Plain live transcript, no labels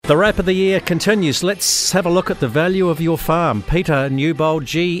The wrap of the year continues. Let's have a look at the value of your farm. Peter Newbold,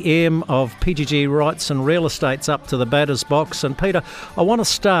 GM of PGG Rights and Real Estate's up to the batter's box. And Peter, I want to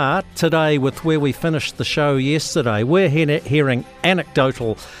start today with where we finished the show yesterday. We're hearing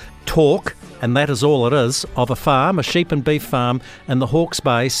anecdotal talk, and that is all it is, of a farm, a sheep and beef farm in the Hawke's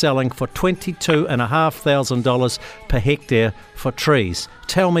Bay selling for $22,500 per hectare for trees.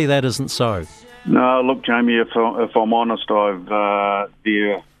 Tell me that isn't so. No, look, Jamie, if I'm honest,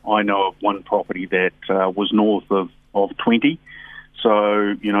 I know of one property that was north of 20.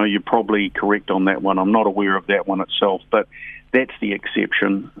 So, you're probably correct on that one. I'm not aware of that one itself, but that's the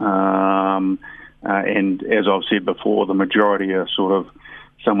exception. And as I've said before, the majority are sort of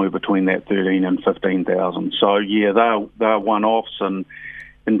somewhere between that 13 and 15,000. So, yeah, they're one-offs, and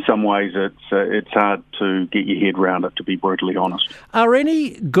in some ways it's hard to get your head around it, to be brutally honest. Are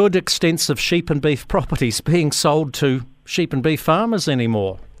any good extensive sheep and beef properties being sold to sheep and beef farmers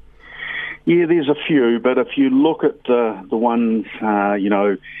anymore? Yeah, there's a few, but if you look at the ones,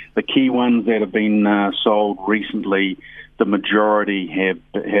 the key ones that have been sold recently, the majority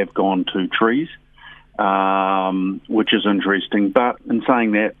have gone to trees, which is interesting. But in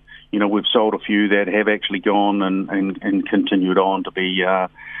saying that, we've sold a few that have actually gone and continued on to be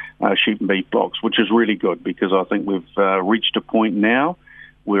sheep and beef blocks, which is really good, because I think we've reached a point now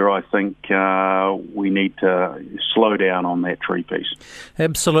where I think we need to slow down on that tree piece.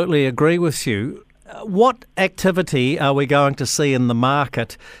 Absolutely agree with you. What activity are we going to see in the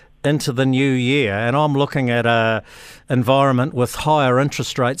market into the new year? And I'm looking at an environment with higher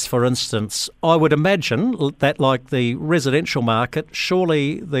interest rates, for instance. I would imagine that, like the residential market,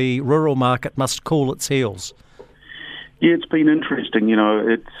 surely the rural market must cool its heels. Yeah, it's been interesting.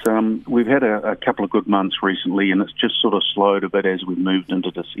 We've had a couple of good months recently, and it's just sort of slowed a bit as we've moved into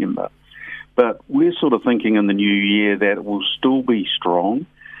December. But we're sort of thinking in the new year that it will still be strong.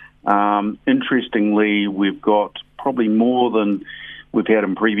 Interestingly, we've got probably more than we've had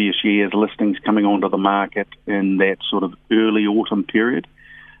in previous years listings coming onto the market in that sort of early autumn period.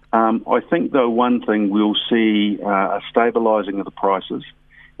 I think, though, one thing we'll see a stabilising of the prices.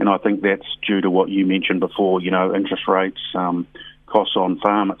 And I think that's due to what you mentioned before, interest rates, costs on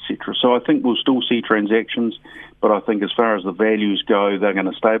farm, etc. So I think we'll still see transactions, but I think as far as the values go, they're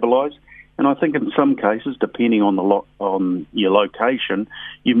going to stabilise. And I think in some cases, depending on on your location,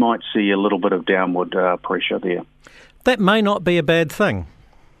 you might see a little bit of downward pressure there. That may not be a bad thing.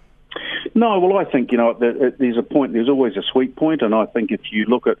 No, well, I think, there's a point, there's always a sweet point, and I think if you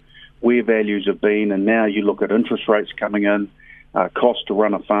look at where values have been, and now you look at interest rates coming in, cost to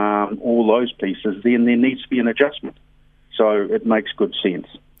run a farm, all those pieces, then there needs to be an adjustment. So it makes good sense.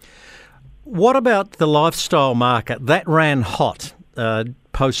 What about the lifestyle market? That ran hot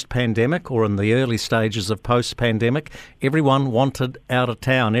post-pandemic, or in the early stages of post-pandemic. Everyone wanted out of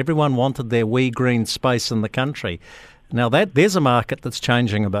town. Everyone wanted their wee green space in the country. Now there's a market that's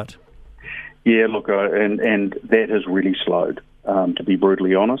changing a bit. Yeah, look, and that has really slowed, to be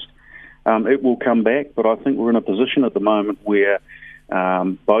brutally honest. It will come back, but I think we're in a position at the moment where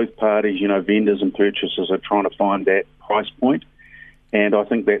both parties, vendors and purchasers, are trying to find that price point, and I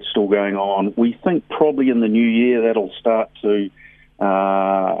think that's still going on. We think probably in the new year that'll start to,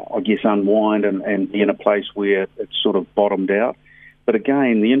 unwind and be in a place where it's sort of bottomed out. But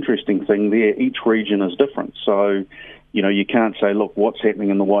again, the interesting thing there, each region is different. So, you can't say, look, what's happening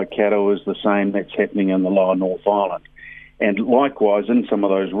in the Waikato is the same that's happening in the Lower North Island. And likewise, in some of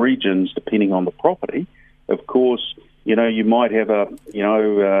those regions, depending on the property, of course, you might have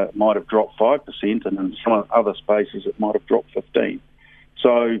might have dropped 5%, and in some other spaces it might have dropped 15%.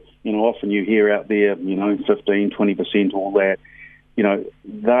 So, often you hear out there, 15, 20%, all that.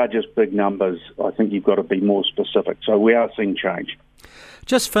 They're just big numbers. I think you've got to be more specific. So we are seeing change.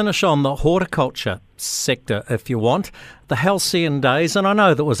 Just finish on the horticulture sector, if you want. The halcyon days, and I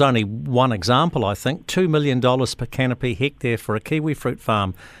know that was only one example, I think, $2 million per canopy hectare for a kiwi fruit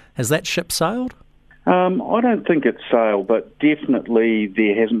farm. Has that ship sailed? I don't think it's sailed, but definitely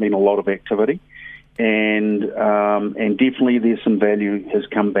there hasn't been a lot of activity, and definitely there's some value has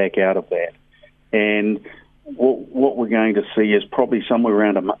come back out of that. And what we're going to see is probably somewhere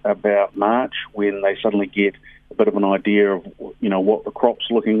around about March, when they suddenly get a bit of an idea of what the crop's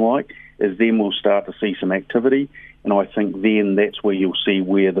looking like, is then we'll start to see some activity, and I think then that's where you'll see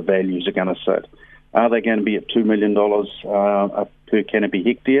where the values are going to sit. Are they going to be at $2 million per canopy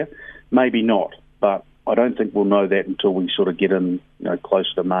hectare? Maybe not, but I don't think we'll know that until we sort of get in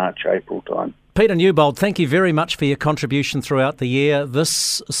close to March, April time. Peter Newbold, thank you very much for your contribution throughout the year.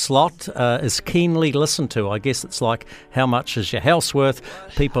 This slot is keenly listened to. I guess it's like, how much is your house worth?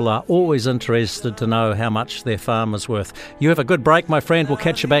 People are always interested to know how much their farm is worth. You have a good break, my friend. We'll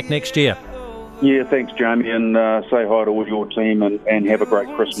catch you back next year. Yeah, thanks, Jamie, and say hi to all your team and have a great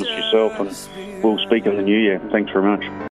Christmas yourself, and we'll speak in the new year. Thanks very much.